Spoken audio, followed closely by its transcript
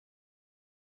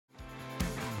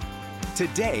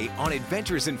today on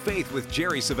Adventures in Faith with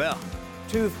Jerry Savelle.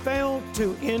 To fail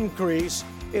to increase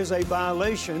is a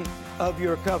violation of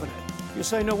your covenant. You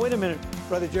say, no, wait a minute,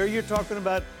 Brother Jerry, you're talking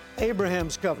about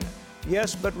Abraham's covenant.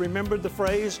 Yes, but remember the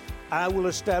phrase, I will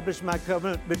establish my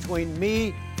covenant between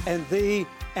me and thee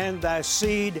and thy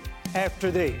seed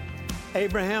after thee.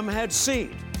 Abraham had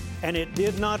seed, and it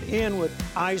did not end with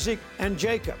Isaac and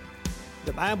Jacob.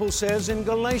 The Bible says in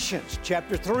Galatians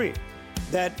chapter 3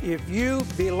 that if you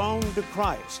belong to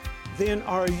Christ, then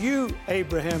are you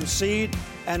Abraham's seed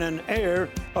and an heir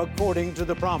according to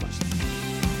the promise.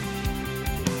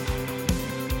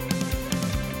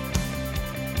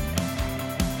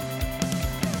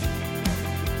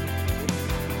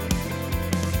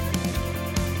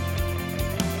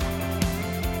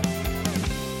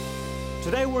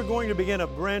 Today we're going to begin a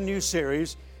brand new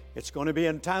series. It's going to be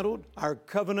entitled Our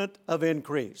Covenant of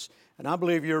Increase. And I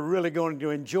believe you're really going to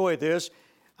enjoy this.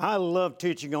 I love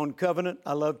teaching on covenant.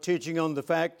 I love teaching on the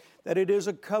fact that it is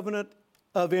a covenant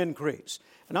of increase.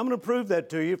 And I'm going to prove that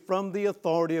to you from the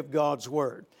authority of God's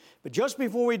Word. But just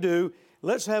before we do,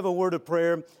 let's have a word of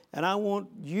prayer. And I want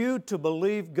you to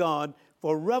believe God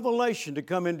for revelation to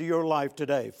come into your life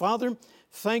today. Father,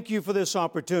 thank you for this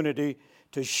opportunity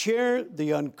to share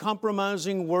the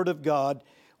uncompromising Word of God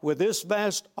with this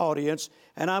vast audience.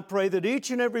 And I pray that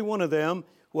each and every one of them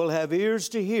will have ears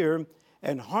to hear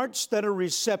and hearts that are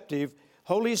receptive.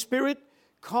 Holy Spirit,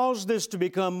 cause this to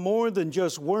become more than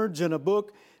just words in a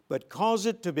book, but cause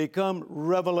it to become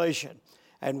revelation.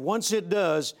 And once it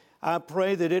does, I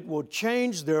pray that it will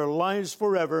change their lives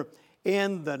forever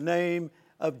in the name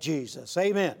of Jesus.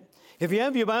 Amen. If you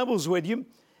have your Bibles with you,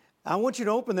 I want you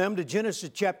to open them to Genesis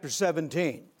chapter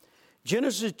 17.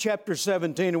 Genesis chapter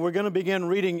 17, and we're going to begin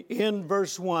reading in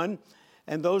verse 1.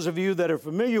 And those of you that are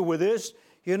familiar with this,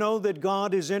 you know that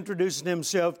God is introducing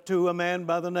Himself to a man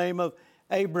by the name of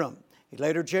Abram. He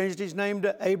later changed his name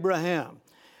to Abraham.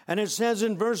 And it says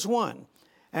in verse 1,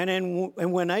 And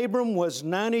when Abram was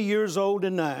 90 years old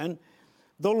and 9,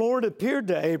 the Lord appeared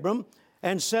to Abram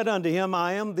and said unto him,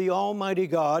 I am the Almighty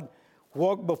God,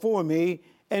 walk before me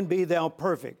and be thou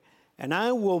perfect. And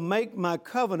I will make my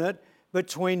covenant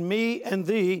between me and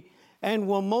thee, and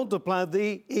will multiply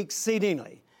thee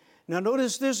exceedingly. Now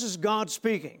notice this is God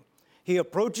speaking. He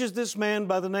approaches this man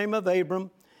by the name of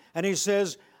Abram, and he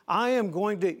says, I am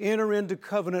going to enter into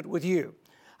covenant with you.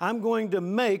 I'm going to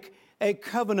make a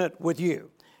covenant with you.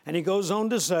 And he goes on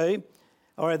to say,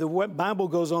 or the Bible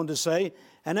goes on to say,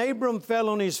 and Abram fell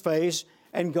on his face,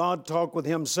 and God talked with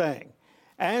him, saying,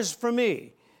 As for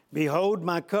me, behold,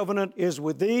 my covenant is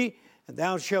with thee, and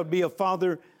thou shalt be a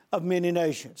father of many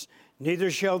nations.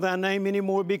 Neither shall thy name any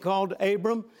more be called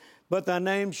Abram, but thy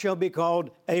name shall be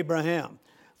called Abraham.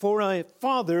 For a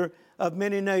father of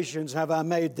many nations have I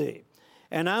made thee.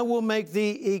 And I will make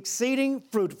thee exceeding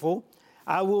fruitful.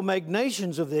 I will make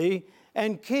nations of thee,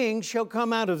 and kings shall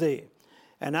come out of thee.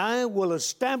 And I will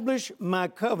establish my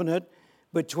covenant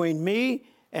between me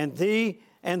and thee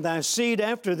and thy seed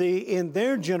after thee in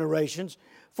their generations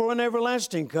for an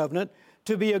everlasting covenant,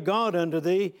 to be a God unto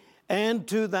thee and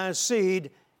to thy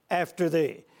seed after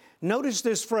thee. Notice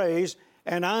this phrase,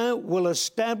 and I will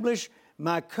establish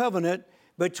my covenant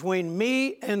between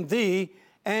me and thee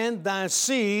and thy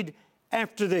seed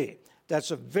after thee.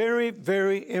 That's a very,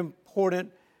 very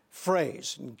important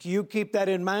phrase. You keep that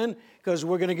in mind because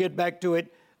we're going to get back to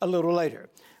it a little later.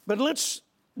 But let's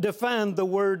define the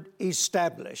word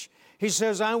establish. He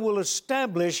says, I will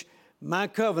establish my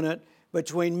covenant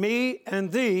between me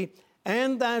and thee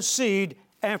and thy seed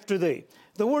after thee.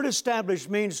 The word establish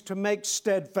means to make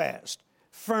steadfast,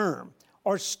 firm,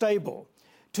 or stable,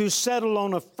 to settle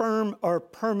on a firm or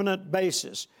permanent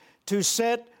basis, to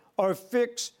set or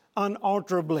fix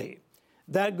unalterably.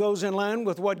 That goes in line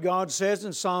with what God says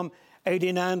in Psalm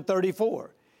 89:34.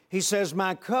 He says,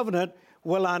 My covenant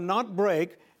will I not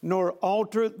break, nor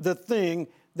alter the thing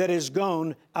that is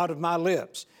gone out of my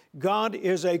lips. God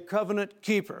is a covenant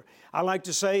keeper. I like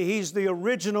to say He's the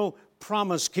original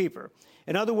promise keeper.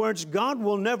 In other words, God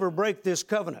will never break this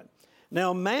covenant.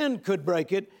 Now, man could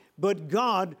break it, but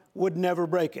God would never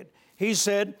break it. He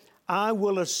said, I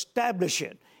will establish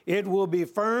it. It will be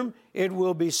firm. It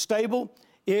will be stable.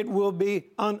 It will be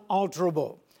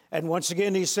unalterable. And once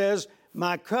again, He says,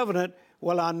 my covenant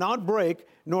will I not break,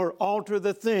 nor alter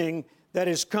the thing that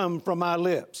has come from my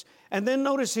lips. And then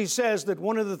notice He says that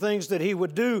one of the things that He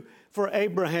would do for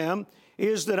Abraham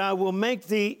is that I will make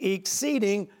thee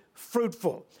exceeding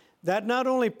fruitful. That not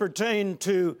only pertained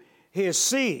to his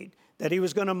seed, that he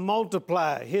was going to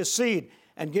multiply his seed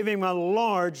and give him a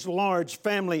large, large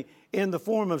family in the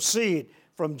form of seed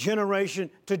from generation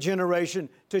to generation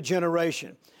to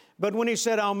generation. But when he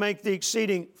said, I'll make thee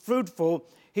exceeding fruitful,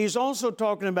 he's also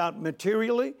talking about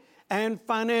materially and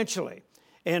financially.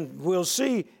 And we'll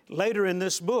see later in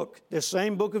this book, this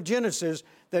same book of Genesis,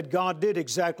 that God did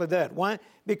exactly that. Why?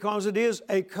 Because it is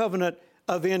a covenant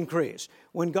of increase.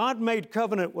 When God made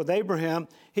covenant with Abraham,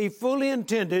 he fully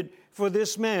intended for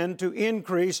this man to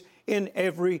increase in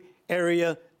every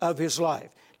area of his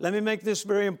life. Let me make this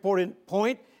very important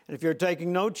point, and if you're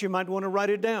taking notes, you might want to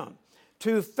write it down.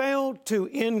 To fail to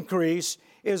increase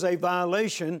is a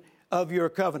violation of your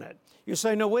covenant. You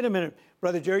say, no, wait a minute,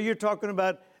 Brother Jerry, you're talking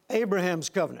about Abraham's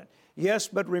covenant. Yes,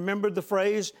 but remember the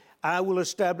phrase, I will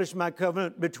establish my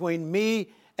covenant between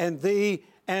me and thee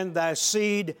and thy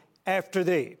seed after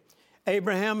thee.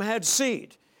 Abraham had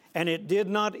seed, and it did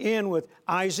not end with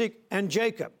Isaac and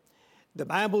Jacob. The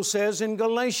Bible says in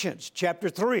Galatians chapter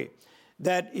 3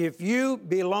 that if you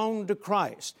belong to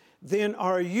Christ, then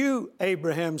are you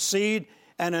Abraham's seed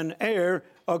and an heir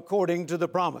according to the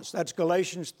promise. That's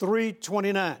Galatians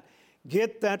 3:29.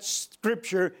 Get that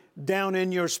scripture down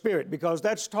in your spirit because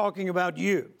that's talking about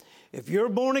you. If you're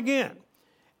born again,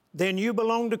 then you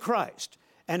belong to Christ.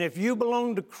 And if you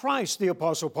belong to Christ, the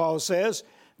Apostle Paul says,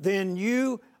 then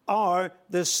you are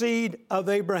the seed of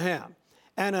Abraham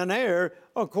and an heir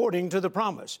according to the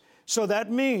promise. So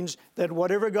that means that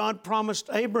whatever God promised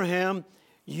Abraham,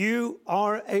 you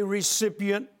are a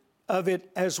recipient of it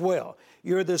as well.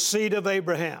 You're the seed of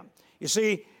Abraham. You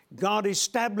see, God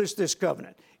established this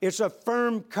covenant. It's a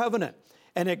firm covenant,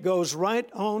 and it goes right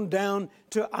on down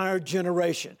to our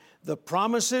generation. The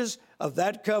promises of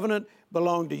that covenant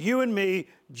belong to you and me,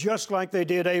 just like they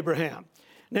did Abraham.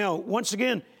 Now, once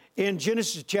again, in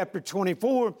Genesis chapter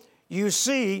 24, you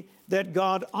see that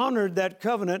God honored that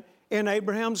covenant in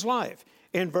Abraham's life.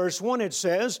 In verse 1 it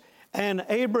says, and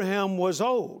Abraham was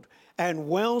old and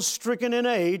well stricken in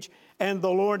age, and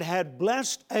the Lord had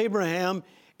blessed Abraham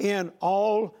in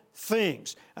all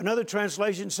things. Another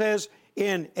translation says,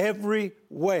 in every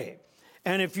way.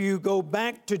 And if you go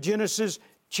back to Genesis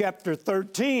chapter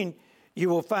 13, you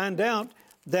will find out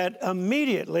that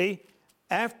immediately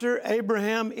after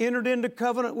Abraham entered into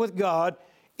covenant with God,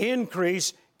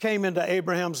 increase came into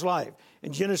Abraham's life.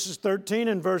 In Genesis 13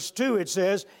 and verse 2, it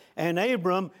says, and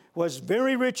Abram was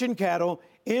very rich in cattle,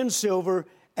 in silver,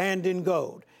 and in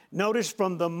gold. Notice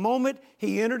from the moment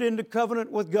he entered into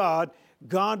covenant with God,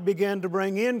 God began to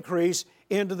bring increase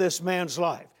into this man's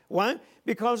life. Why?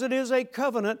 Because it is a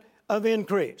covenant of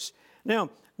increase. Now,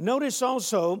 notice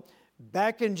also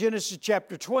back in Genesis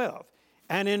chapter 12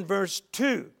 and in verse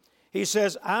 2, he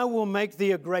says, I will make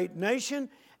thee a great nation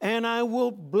and I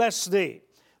will bless thee.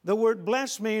 The word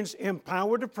bless means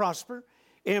empowered to prosper,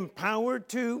 empowered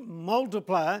to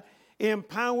multiply,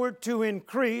 empowered to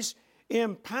increase,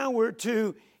 empowered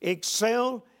to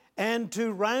excel, and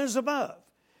to rise above.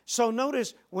 So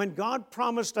notice when God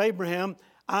promised Abraham,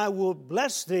 I will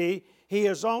bless thee, he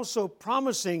is also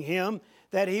promising him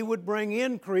that he would bring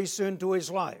increase into his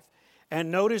life.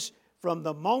 And notice from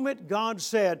the moment God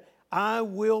said, I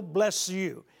will bless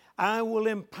you, I will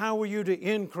empower you to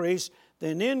increase,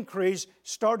 then increase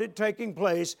started taking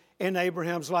place in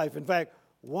Abraham's life. In fact,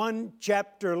 one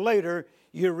chapter later,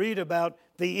 you read about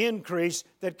the increase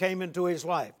that came into his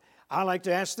life. I like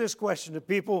to ask this question to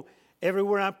people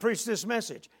everywhere I preach this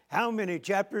message. How many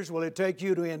chapters will it take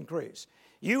you to increase?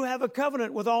 You have a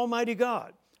covenant with Almighty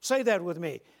God. Say that with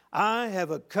me. I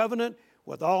have a covenant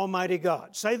with Almighty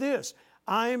God. Say this,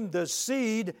 I'm the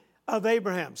seed of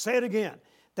Abraham. Say it again.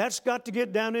 That's got to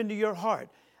get down into your heart.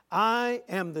 I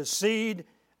am the seed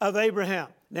of Abraham.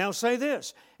 Now say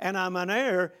this, and I'm an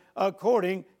heir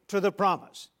according to the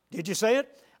promise. Did you say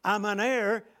it? I'm an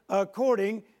heir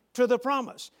according to the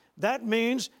promise. That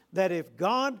means that if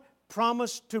God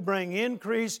promised to bring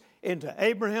increase into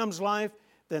Abraham's life,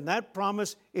 then that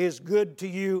promise is good to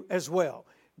you as well.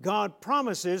 God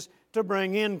promises to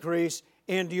bring increase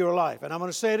into your life. And I'm going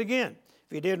to say it again.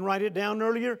 If you didn't write it down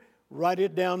earlier, write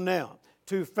it down now.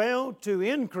 To fail to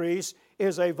increase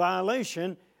is a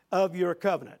violation of your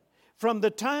covenant. From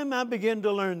the time I began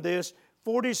to learn this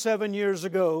 47 years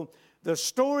ago, the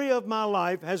story of my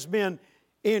life has been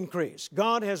increase.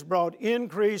 God has brought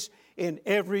increase in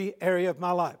every area of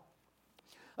my life.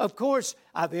 Of course,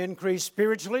 I've increased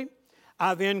spiritually.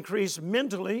 I've increased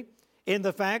mentally in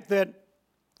the fact that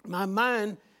my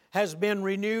mind has been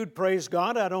renewed, praise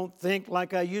God. I don't think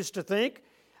like I used to think.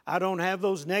 I don't have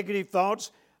those negative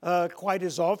thoughts quite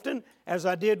as often as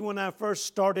I did when I first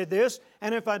started this.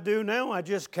 And if I do now, I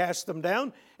just cast them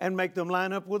down and make them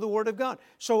line up with the Word of God.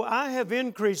 So I have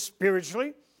increased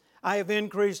spiritually. I have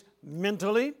increased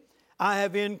mentally. I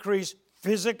have increased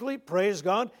physically, praise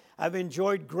God. I've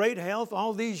enjoyed great health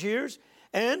all these years.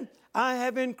 And I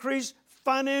have increased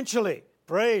financially.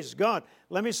 Praise God.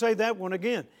 Let me say that one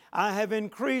again. I have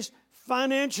increased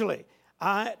financially.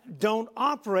 I don't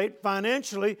operate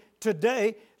financially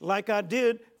today like I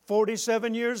did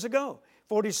 47 years ago.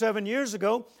 47 years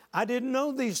ago, I didn't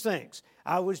know these things.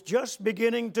 I was just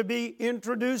beginning to be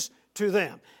introduced to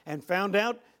them and found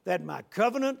out that my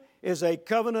covenant is a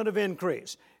covenant of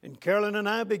increase. And Carolyn and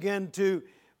I began to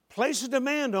place a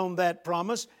demand on that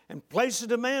promise and place a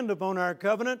demand upon our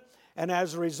covenant. And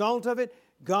as a result of it,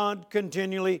 God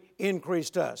continually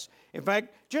increased us. In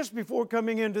fact, just before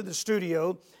coming into the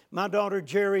studio, my daughter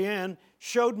Jerry Ann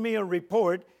showed me a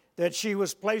report that she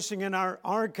was placing in our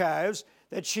archives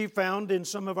that she found in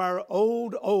some of our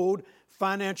old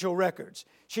financial records.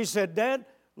 She said, "Dad,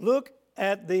 look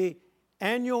at the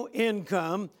annual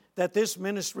income that this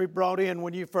ministry brought in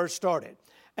when you first started.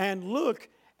 And look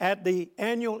at the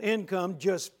annual income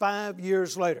just 5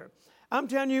 years later." I'm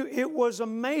telling you, it was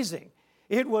amazing.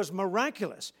 It was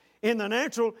miraculous. In the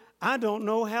natural, I don't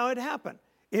know how it happened.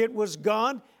 It was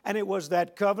God, and it was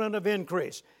that covenant of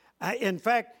increase. In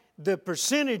fact, the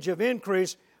percentage of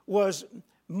increase was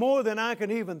more than I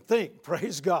can even think,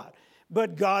 praise God.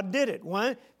 But God did it.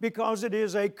 Why? Because it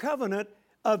is a covenant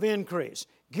of increase.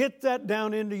 Get that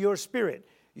down into your spirit.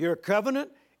 Your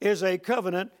covenant is a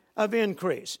covenant of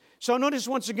increase. So notice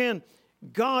once again,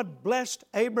 God blessed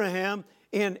Abraham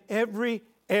in every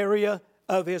area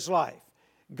of his life.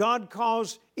 God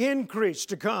caused increase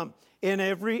to come in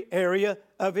every area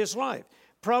of his life.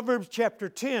 Proverbs chapter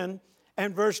 10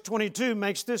 and verse 22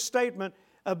 makes this statement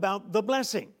about the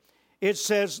blessing. It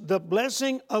says, "The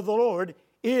blessing of the Lord,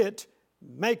 it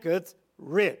maketh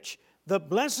rich." The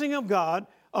blessing of God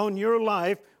on your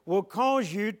life will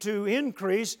cause you to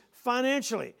increase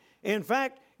financially. In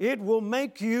fact, it will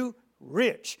make you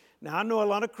rich. Now, I know a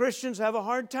lot of Christians have a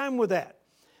hard time with that.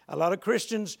 A lot of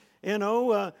Christians,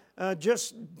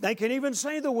 they can even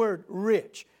say the word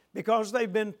rich because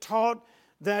they've been taught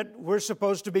that we're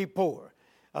supposed to be poor.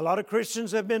 A lot of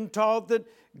Christians have been taught that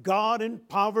God and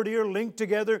poverty are linked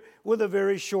together with a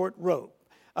very short rope.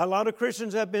 A lot of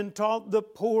Christians have been taught the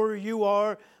poorer you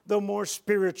are, the more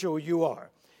spiritual you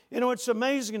are. You know, it's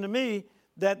amazing to me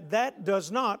that that does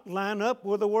not line up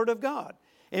with the Word of God.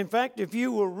 In fact, if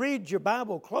you will read your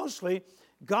Bible closely,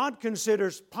 God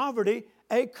considers poverty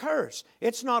a curse.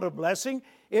 It's not a blessing,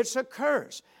 it's a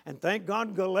curse. And thank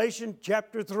God Galatians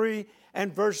chapter 3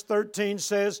 and verse 13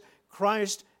 says,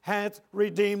 "Christ hath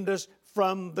redeemed us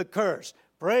from the curse."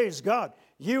 Praise God.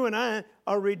 You and I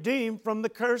are redeemed from the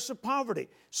curse of poverty.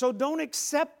 So don't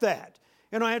accept that.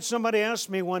 You know, I had somebody ask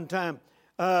me one time,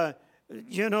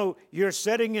 you're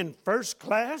sitting in first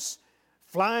class,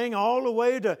 flying all the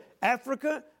way to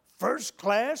Africa, first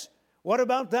class. What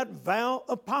about that vow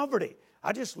of poverty?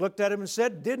 I just looked at him and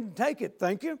said, "Didn't take it,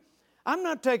 thank you. I'm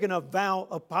not taking a vow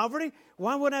of poverty.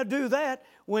 Why would I do that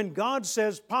when God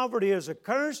says poverty is a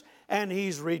curse and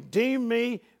He's redeemed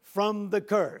me from the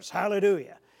curse?"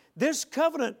 Hallelujah. This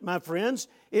covenant, my friends,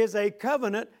 is a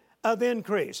covenant of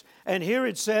increase. And here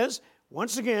it says,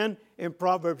 once again, in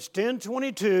Proverbs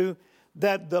 10:22,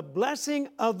 that the blessing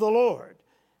of the Lord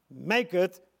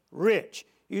maketh rich.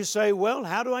 You say, "Well,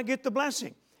 how do I get the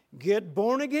blessing?" Get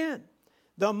born again.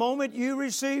 The moment you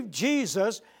receive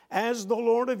Jesus as the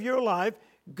Lord of your life,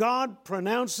 God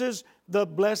pronounces the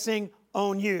blessing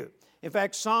on you. In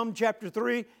fact, Psalm chapter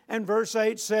 3 and verse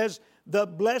 8 says, "The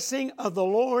blessing of the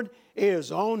Lord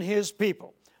is on His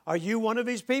people." Are you one of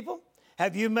His people?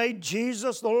 Have you made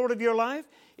Jesus the Lord of your life?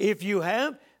 If you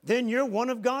have, then you're one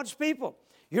of God's people.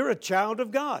 You're a child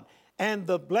of God, and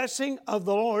the blessing of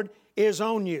the Lord is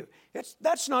on you.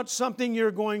 That's not something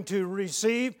you're going to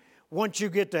receive once you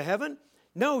get to heaven.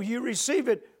 No, you receive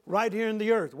it right here in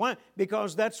the earth. Why?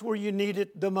 Because that's where you need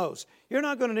it the most. You're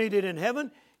not going to need it in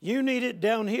heaven. You need it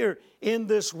down here in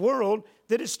this world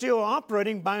that is still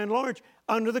operating by and large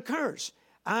under the curse.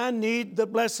 I need the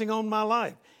blessing on my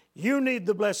life. You need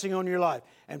the blessing on your life.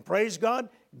 And praise God,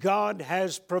 God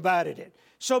has provided it.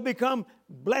 So become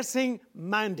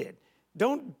blessing-minded.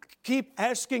 Don't keep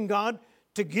asking God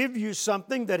to give you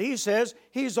something that He says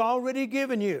He's already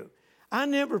given you. I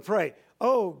never pray,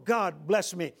 "Oh, God,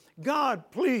 bless me.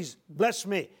 God, please bless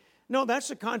me." No, that's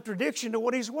a contradiction to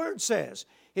what His Word says.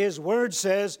 His Word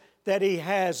says that He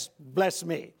has blessed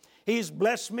me. He's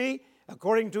blessed me,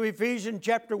 according to Ephesians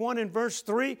chapter 1 and verse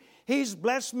 3, He's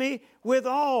blessed me with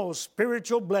all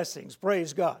spiritual blessings.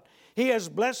 Praise God. He has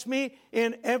blessed me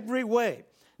in every way.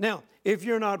 Now, if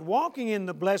you're not walking in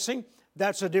the blessing,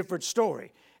 that's a different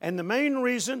story. And the main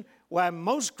reason why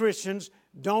most Christians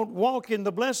don't walk in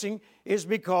the blessing is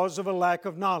because of a lack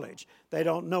of knowledge. They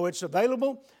don't know it's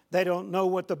available. They don't know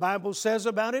what the Bible says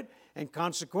about it. and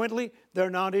consequently, they're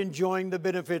not enjoying the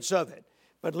benefits of it.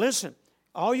 But listen,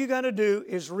 all you got to do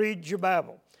is read your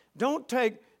Bible. Don't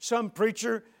take some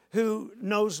preacher who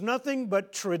knows nothing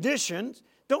but traditions.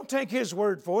 Don't take his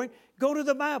word for it. Go to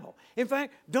the Bible. In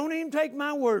fact, don't even take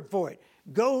my word for it.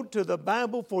 Go to the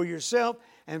Bible for yourself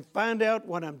and find out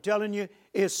what I'm telling you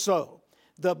is so.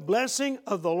 The blessing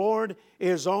of the Lord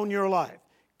is on your life.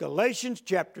 Galatians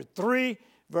chapter 3,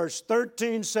 verse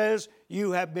 13 says,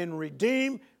 you have been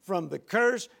redeemed from the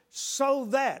curse so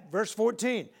that, verse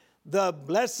 14, the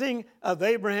blessing of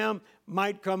Abraham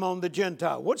might come on the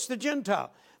Gentile. What's the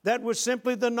Gentile? That was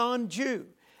simply the non-Jew.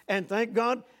 And thank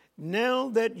God, now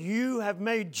that you have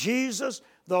made Jesus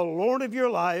the Lord of your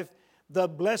life, the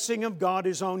blessing of God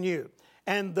is on you.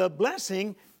 And the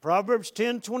blessing, Proverbs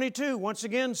 10:22, once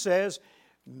again says,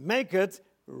 maketh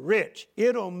rich.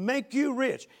 It'll make you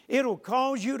rich. It'll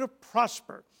cause you to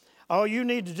prosper. All you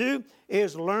need to do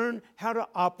is learn how to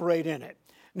operate in it.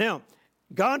 Now,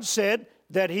 God said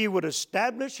that He would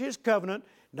establish His covenant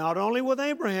not only with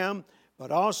Abraham,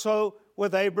 but also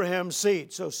with Abraham's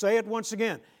seed. So say it once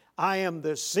again. I am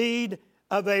the seed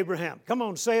of Abraham. Come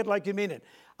on, say it like you mean it.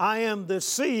 I am the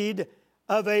seed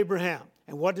of Abraham.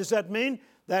 And what does that mean?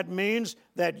 That means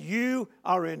that you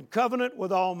are in covenant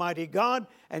with Almighty God,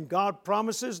 and God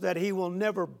promises that He will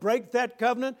never break that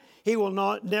covenant. He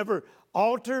will never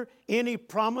alter any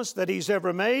promise that He's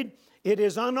ever made. It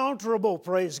is unalterable,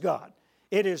 praise God.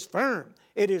 It is firm.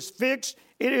 It is fixed.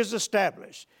 It is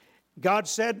established. God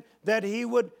said that He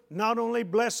would not only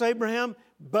bless Abraham,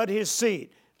 but his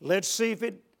seed. Let's see if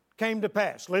it came to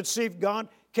pass. Let's see if God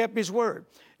kept His word.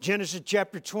 Genesis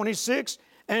chapter 26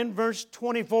 and verse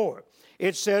 24.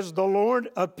 It says, the Lord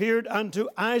appeared unto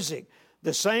Isaac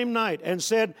the same night and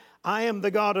said, I am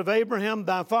the God of Abraham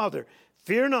thy father.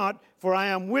 Fear not, for I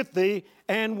am with thee,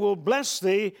 and will bless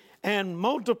thee, and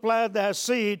multiply thy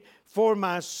seed for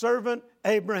my servant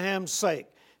Abraham's sake.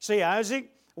 See, Isaac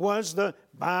was the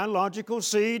biological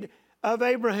seed of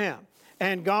Abraham.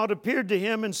 And God appeared to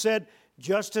him and said,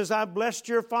 just as I blessed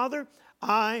your father,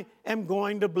 I am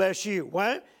going to bless you.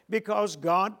 Why? Because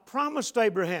God promised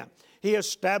Abraham. He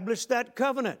established that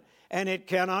covenant, and it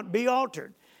cannot be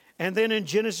altered. And then in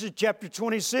Genesis chapter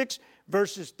 26,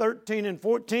 verses 13 and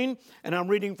 14, and I'm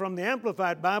reading from the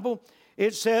Amplified Bible,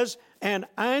 it says, and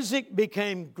Isaac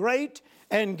became great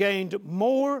and gained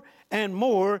more and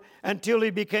more until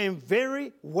he became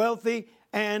very wealthy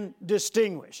and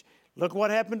distinguished. Look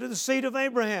what happened to the seed of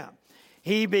Abraham.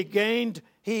 He became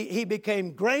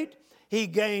great. He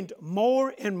gained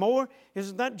more and more.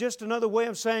 Isn't that just another way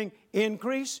of saying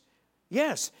increase?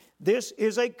 Yes, this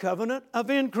is a covenant of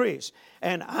increase.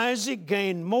 And Isaac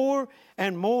gained more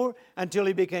and more until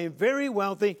he became very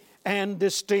wealthy and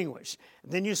distinguished.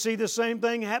 Then you see the same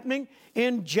thing happening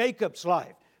in Jacob's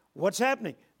life. What's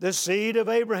happening? The seed of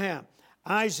Abraham,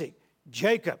 Isaac,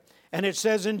 Jacob. And it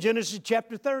says in Genesis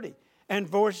chapter 30 and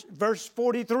verse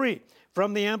 43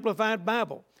 from the Amplified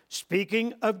Bible,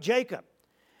 speaking of Jacob.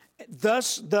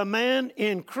 Thus the man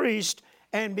increased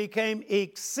and became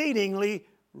exceedingly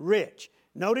rich.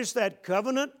 Notice that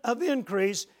covenant of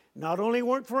increase not only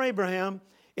worked for Abraham,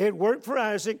 it worked for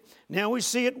Isaac. Now we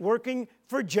see it working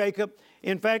for Jacob.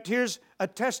 In fact, here's a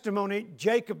testimony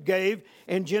Jacob gave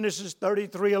in Genesis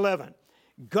 33:11.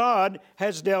 God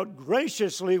has dealt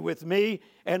graciously with me,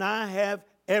 and I have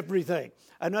everything.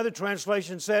 Another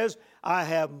translation says, I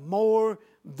have more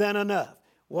than enough.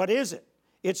 What is it?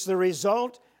 It's the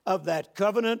result of that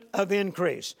covenant of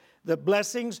increase. The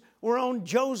blessings were on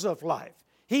Joseph's life.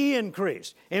 He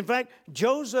increased. In fact,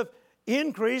 Joseph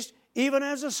increased even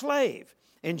as a slave.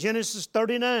 In Genesis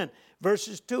 39,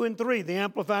 verses 2 and 3, the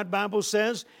Amplified Bible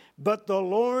says, but the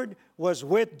Lord was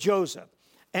with Joseph,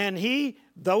 and he,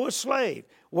 though a slave,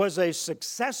 was a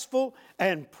successful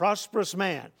and prosperous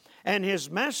man. And his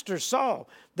master saw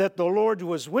that the Lord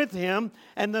was with him,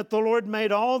 and that the Lord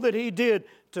made all that he did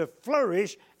to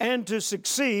flourish and to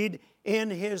succeed in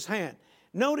his hand.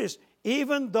 Notice,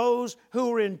 even those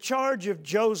who were in charge of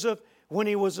Joseph when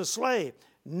he was a slave,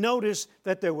 notice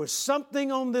that there was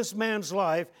something on this man's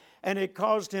life, and it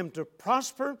caused him to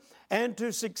prosper and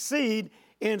to succeed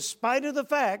in spite of the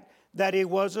fact that he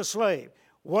was a slave.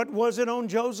 What was it on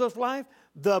Joseph's life?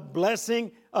 The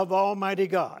blessing of Almighty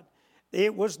God.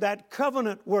 It was that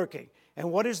covenant working.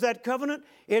 And what is that covenant?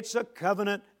 It's a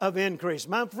covenant of increase.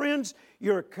 My friends,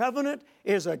 your covenant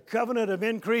is a covenant of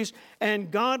increase,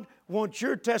 and God wants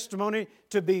your testimony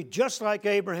to be just like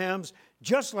Abraham's,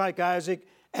 just like Isaac,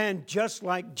 and just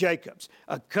like Jacob's.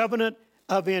 A covenant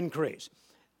of increase.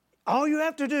 All you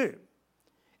have to do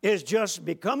is just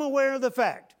become aware of the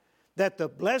fact that the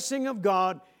blessing of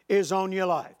God is on your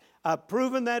life. I've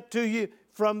proven that to you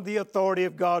from the authority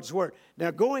of God's Word.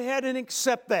 Now go ahead and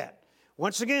accept that.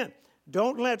 Once again,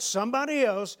 don't let somebody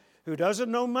else who doesn't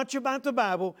know much about the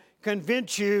Bible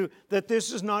convince you that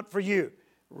this is not for you.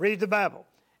 Read the Bible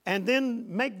and then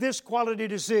make this quality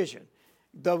decision.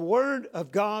 The Word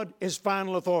of God is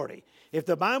final authority. If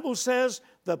the Bible says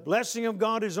the blessing of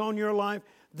God is on your life,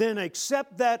 then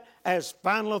accept that as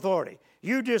final authority.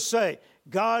 You just say,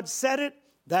 God said it,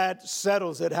 that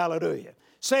settles it. Hallelujah.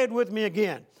 Say it with me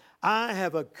again. I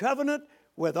have a covenant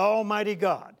with Almighty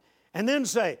God. And then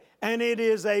say, and it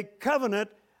is a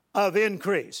covenant of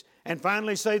increase. And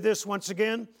finally say this once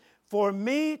again, for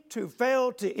me to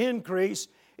fail to increase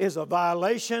is a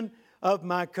violation of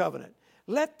my covenant.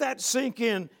 Let that sink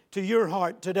in to your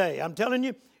heart today. I'm telling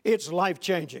you, it's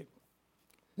life-changing.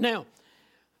 Now,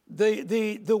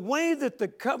 the way that the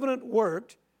covenant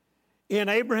worked in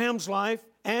Abraham's life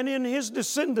and in his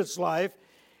descendants' life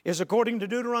is according to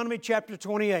Deuteronomy chapter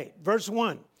 28, verse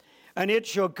 1. And it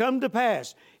shall come to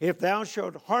pass, if thou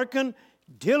shalt hearken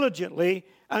diligently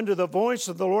unto the voice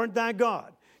of the Lord thy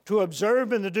God, to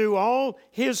observe and to do all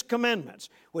His commandments,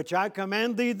 which I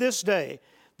command thee this day,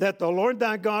 that the Lord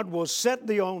thy God will set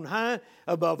thee on high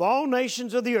above all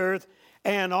nations of the earth,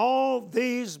 and all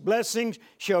these blessings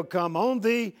shall come on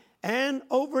thee and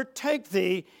overtake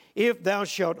thee, if thou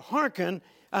shalt hearken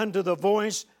unto the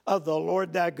voice of the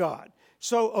Lord thy God.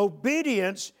 So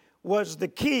obedience was the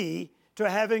key to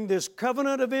having this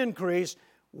covenant of increase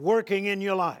working in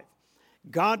your life.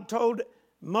 God told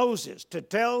Moses to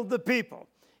tell the people,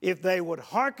 if they would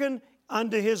hearken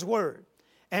unto His word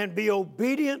and be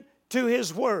obedient to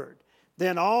His word,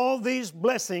 then all these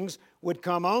blessings would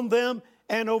come on them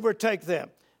and overtake them.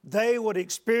 They would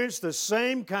experience the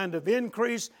same kind of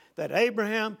increase that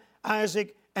Abraham,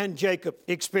 Isaac, and Jacob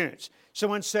experienced.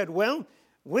 Someone said, well,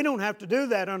 we don't have to do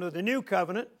that under the new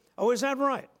covenant. Oh, is that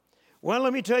right? Well,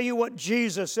 let me tell you what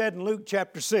Jesus said in Luke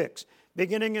chapter 6,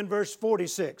 beginning in verse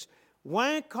 46.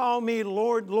 Why call me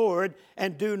Lord, Lord,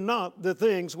 and do not the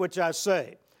things which I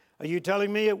say? Are you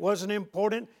telling me it wasn't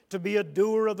important to be a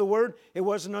doer of the word? It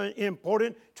wasn't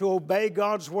important to obey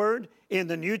God's word in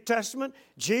the New Testament?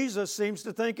 Jesus seems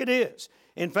to think it is.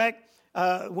 In fact,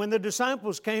 when the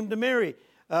disciples came to Mary,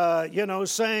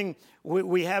 saying,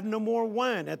 we have no more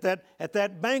wine at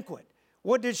that banquet,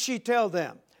 what did she tell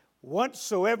them?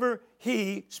 Whatsoever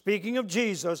He, speaking of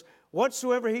Jesus,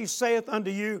 whatsoever He saith unto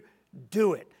you,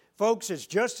 do it. Folks, it's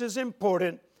just as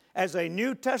important as a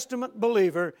New Testament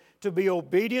believer to be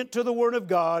obedient to the Word of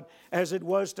God as it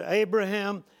was to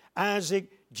Abraham, Isaac,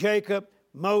 Jacob,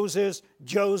 Moses,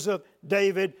 Joseph,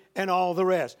 David, and all the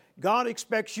rest. God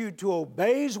expects you to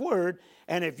obey His Word,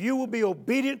 and if you will be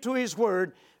obedient to His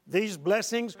Word, these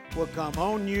blessings will come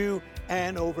on you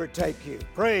and overtake you.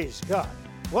 Praise God.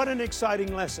 What an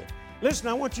exciting lesson. Listen,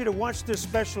 I want you to watch this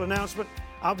special announcement.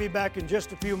 I'll be back in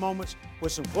just a few moments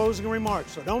with some closing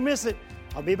remarks, so don't miss it.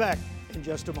 I'll be back in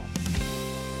just a moment.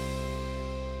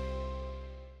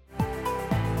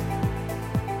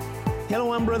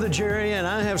 Hello, I'm Brother Jerry, and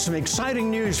I have some exciting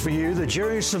news for you. The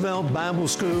Jerry Savelle Bible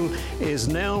School is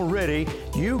now ready.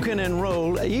 You can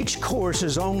enroll. Each course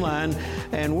is online,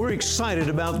 and we're excited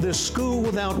about this school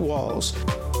without walls.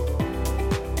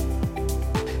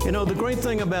 You know, the great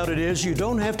thing about it is you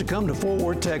don't have to come to Fort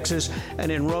Worth, Texas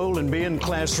and enroll and be in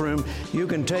classroom. You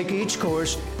can take each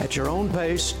course at your own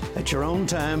pace, at your own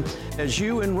time. As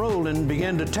you enroll and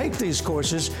begin to take these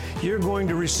courses, you're going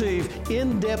to receive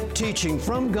in-depth teaching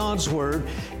from God's Word.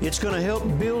 It's going to help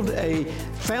build a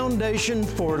foundation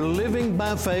for living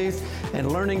by faith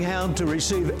and learning how to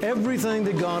receive everything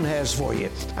that God has for you.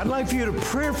 I'd like for you to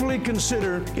prayerfully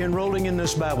consider enrolling in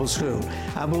this Bible school.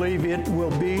 I believe it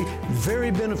will be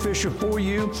very beneficial for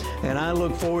you, and I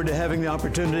look forward to having the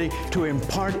opportunity to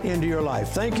impart into your life.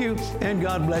 Thank you, and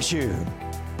God bless you.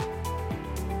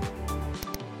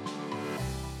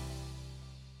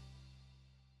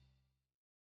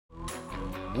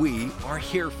 We are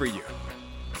here for you.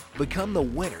 Become the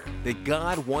winner that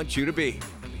God wants you to be.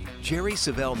 Jerry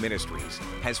Savelle Ministries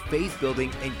has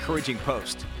faith-building, encouraging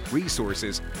posts,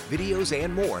 resources, videos,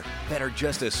 and more that are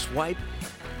just a swipe,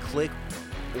 click,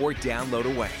 or download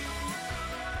away.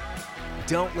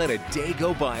 Don't let a day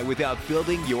go by without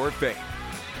building your faith.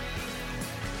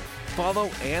 Follow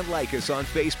and like us on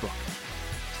Facebook,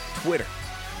 Twitter,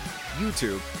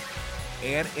 YouTube,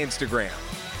 and Instagram.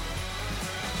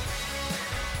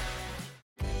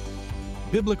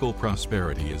 Biblical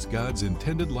prosperity is God's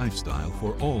intended lifestyle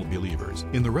for all believers.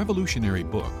 In the revolutionary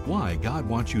book, Why God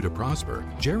Wants You to Prosper,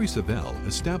 Jerry Savelle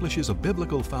establishes a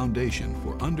biblical foundation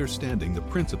for understanding the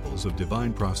principles of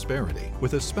divine prosperity,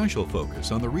 with a special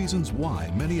focus on the reasons why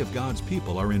many of God's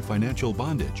people are in financial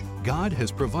bondage. God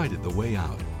has provided the way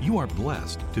out. You are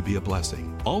blessed to be a blessing.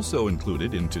 Also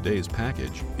included in today's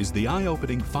package is the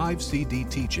eye-opening 5-CD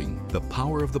teaching, The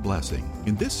Power of the Blessing.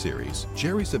 In this series,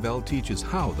 Jerry Savelle teaches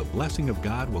how the blessing of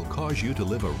God will cause you to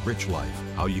live a rich life,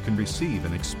 how you can receive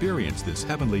and experience this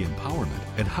heavenly empowerment,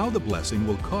 and how the blessing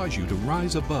will cause you to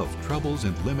rise above troubles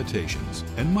and limitations,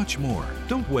 and much more.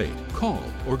 Don't wait. Call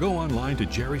or go online to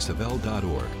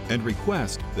jerrysavelle.org and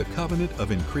request the Covenant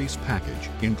of Increase package,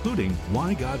 including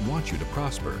Why God Wants You to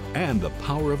Prosper and The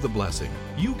Power of the Blessing.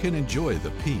 You can enjoy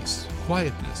the peace,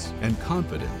 quietness, and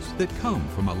confidence that come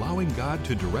from allowing God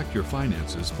to direct your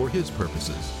finances for His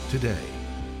purposes today.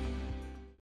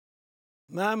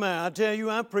 My, I tell you,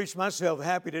 I preached myself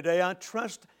happy today. I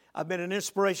trust I've been an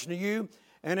inspiration to you,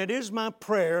 and it is my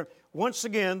prayer, once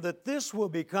again, that this will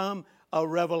become a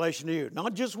revelation to you.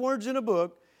 Not just words in a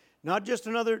book, not just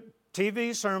another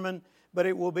TV sermon, but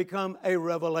it will become a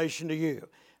revelation to you.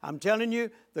 I'm telling you,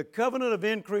 the covenant of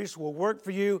increase will work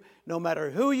for you no matter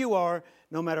who you are,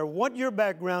 no matter what your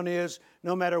background is,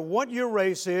 no matter what your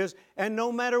race is, and no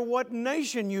matter what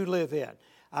nation you live in.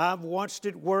 I've watched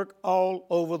it work all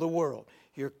over the world.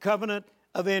 Your covenant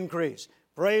of increase.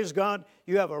 Praise God,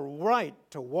 you have a right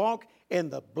to walk in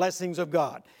the blessings of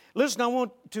God. Listen, I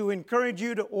want to encourage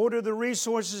you to order the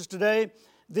resources today.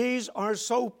 These are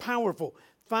so powerful.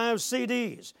 5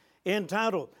 CDs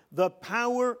entitled, The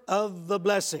Power of the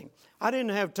Blessing. I didn't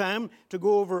have time to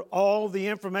go over all the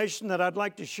information that I'd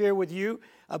like to share with you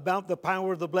about the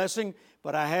power of the blessing,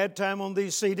 but I had time on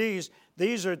these CDs.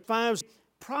 These are 5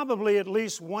 probably at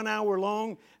least 1 hour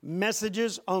long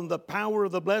messages on the power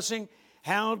of the blessing,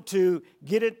 how to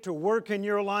get it to work in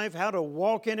your life, how to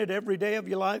walk in it every day of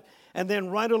your life, and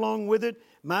then right along with it,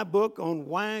 my book on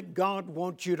why God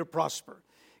wants you to prosper.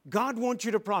 God wants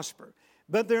you to prosper,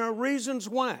 but there are reasons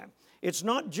why. It's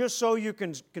not just so you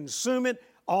can consume it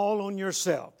all on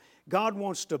yourself. God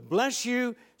wants to bless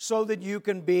you so that you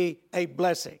can be a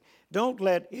blessing. Don't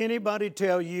let anybody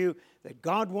tell you that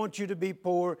God wants you to be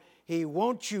poor. He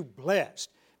wants you blessed.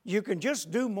 You can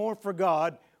just do more for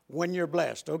God when you're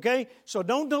blessed, okay? So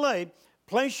don't delay.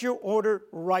 Place your order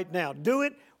right now. Do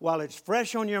it while it's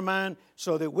fresh on your mind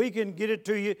so that we can get it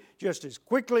to you just as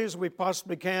quickly as we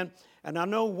possibly can. And I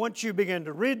know once you begin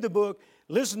to read the book,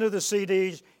 listen to the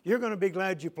CDs, you're going to be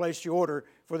glad you placed your order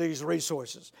for these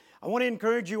resources. I want to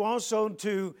encourage you also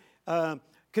to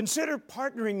consider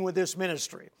partnering with this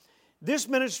ministry. This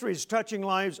ministry is touching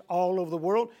lives all over the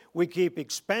world. We keep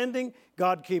expanding.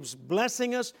 God keeps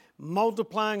blessing us,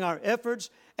 multiplying our efforts.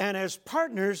 And as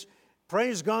partners,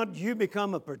 praise God, you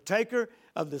become a partaker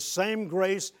of the same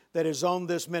grace that is on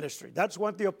this ministry. That's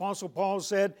what the Apostle Paul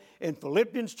said in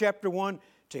Philippians chapter 1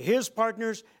 to his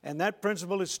partners, and that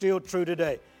principle is still true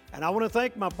today. And I want to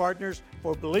thank my partners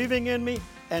for believing in me,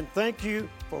 and thank you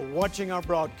for watching our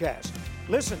broadcast.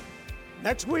 Listen,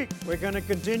 next week we're going to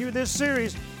continue this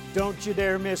series. Don't you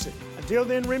dare miss it. Until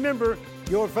then, remember,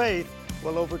 your faith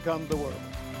will overcome the world.